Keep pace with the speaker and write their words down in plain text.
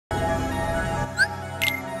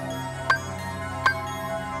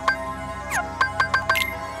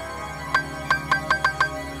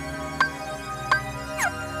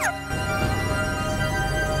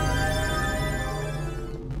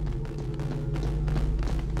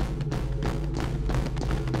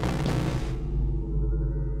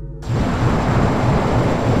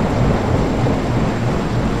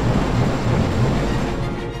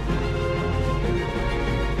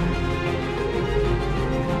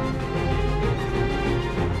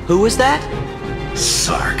Who was that?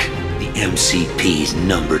 Sark, the MCP's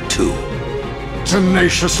 #2.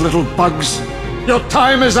 Tenacious little bugs. Your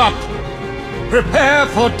time is up. Prepare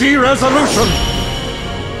for de-resolution.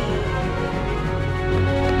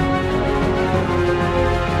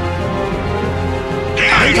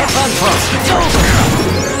 Data transfer. It's over.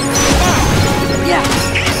 Yeah.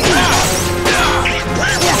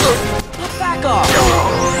 Back off.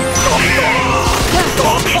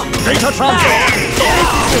 Data transfer.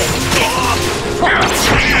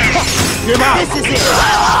 Give up. This is it.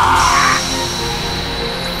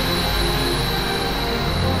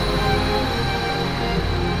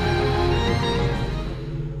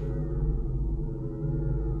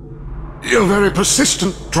 You're very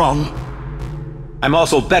persistent, Tron. I'm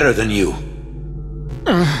also better than you.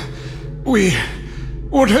 We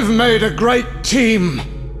would have made a great team.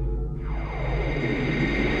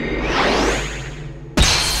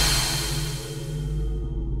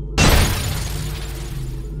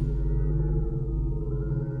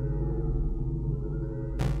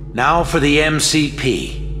 Now for the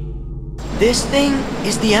MCP. This thing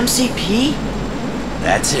is the MCP?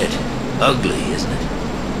 That's it. Ugly, isn't it?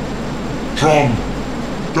 Tron,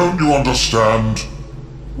 don't you understand?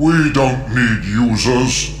 We don't need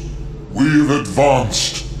users. We've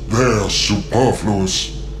advanced. They're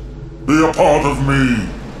superfluous. Be a part of me,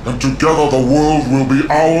 and together the world will be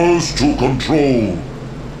ours to control.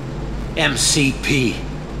 MCP.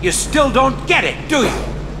 You still don't get it, do you?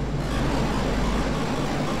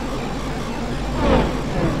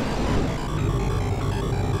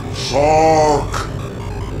 Sark!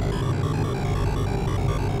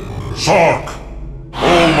 Sark!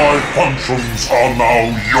 All my functions are now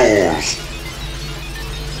yours!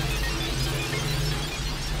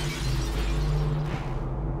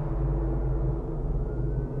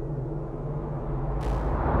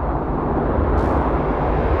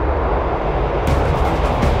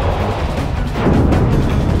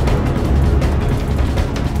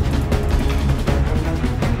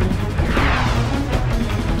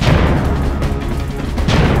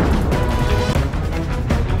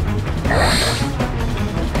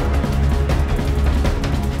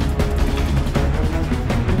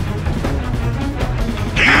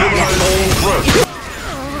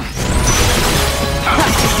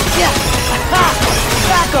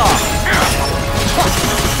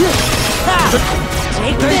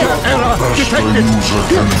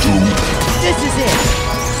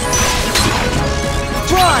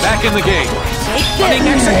 Back in the game. Running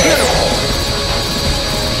executable.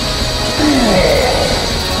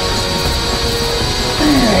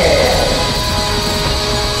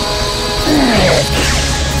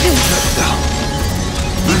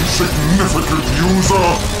 Insignificant user.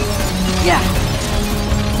 Yeah.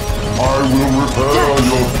 I will repair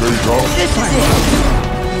your data. This is it.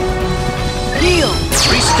 Heal.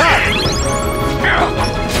 Restart.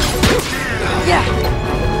 Yeah.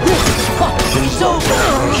 It's over.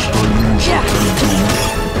 Yeah.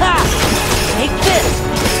 Ha! Take this.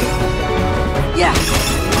 Yeah.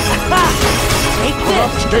 Ha! Take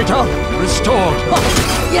this. Data restored.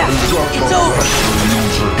 Yeah. It's over.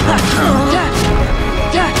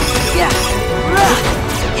 Yeah.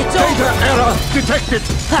 It's over. Data error detected.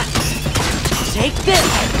 Take this.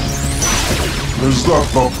 Is that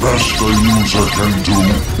the best a user can do?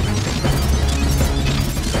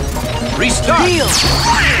 Restart. Heal.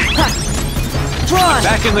 Run.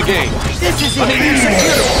 Back in the game. This is it. Running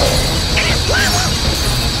executable.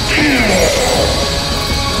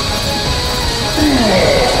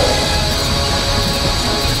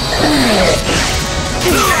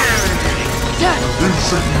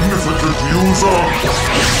 Insignificant user!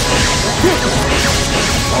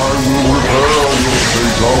 I will repair your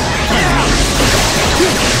data.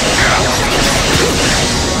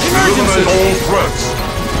 Eliminate all threats.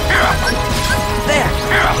 There.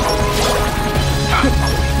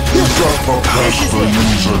 Is that the best a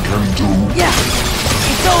user can do? Yeah.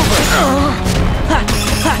 It's over.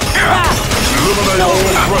 Eliminate all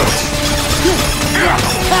threats.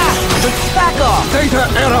 Back off. Data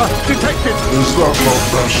error detected. Is that the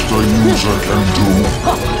best a user can do?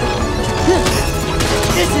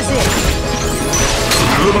 This is it.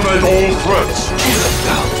 Eliminate all threats.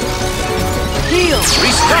 Heal.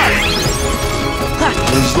 Restart.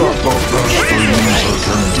 Is that the best a user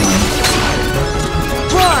can do?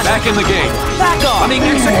 Run. Back in the game. Back off. Running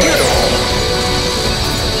executable.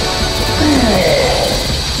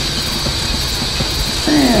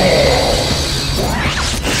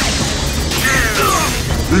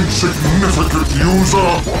 Insignificant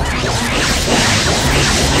user!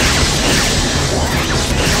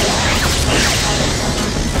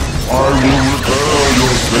 I will repair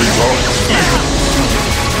your data.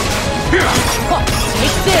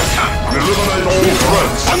 Eliminate all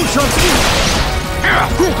threats!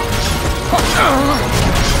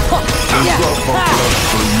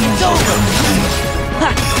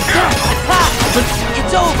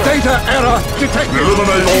 It's over! Data error detected!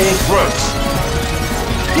 Eliminate all threats!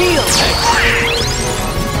 Heal!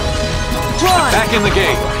 Run! Back in the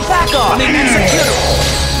game. Back off!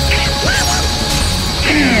 Execute!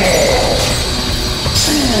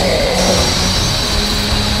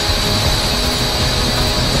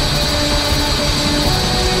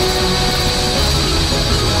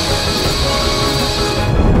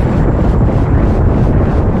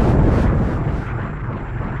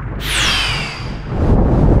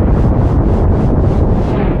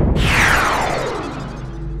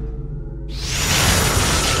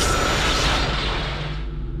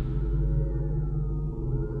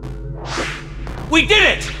 We did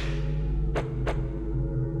it!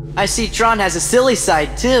 I see Tron has a silly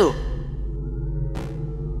side, too.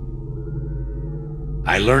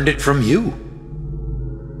 I learned it from you.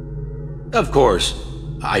 Of course,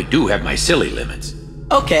 I do have my silly limits.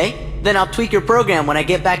 Okay, then I'll tweak your program when I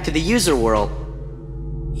get back to the user world.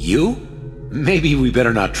 You? Maybe we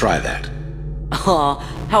better not try that. Aw,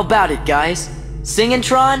 how about it, guys? Singin'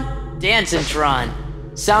 Tron, dancin' Tron.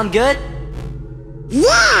 Sound good?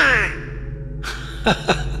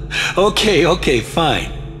 Okay,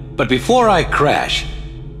 fine. But before I crash...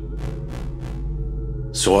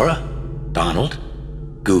 Sora, Donald,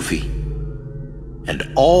 Goofy,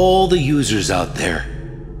 and all the users out there,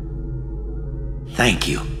 thank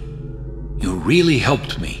you. You really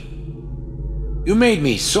helped me. You made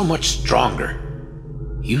me so much stronger.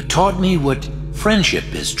 You taught me what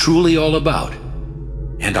friendship is truly all about.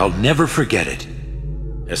 And I'll never forget it.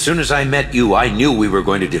 As soon as I met you, I knew we were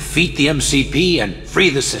going to defeat the MCP and free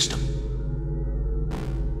the system.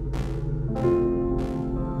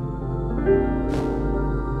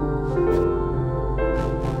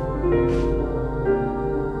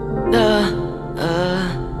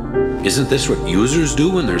 Isn't this what users do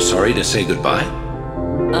when they're sorry to say goodbye?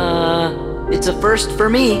 It's a first for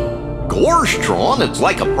me. Gosh, Tron, it's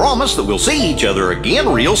like a promise that we'll see each other again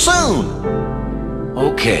real soon.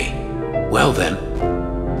 Okay, well then.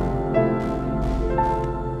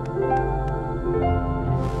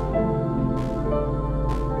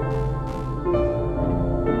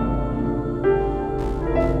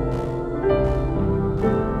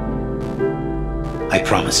 I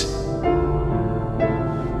promise.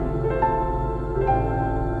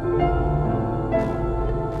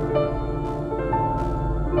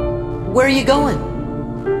 Where are you going?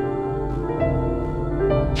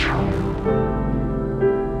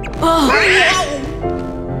 Oh.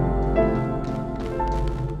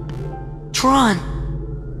 Tron!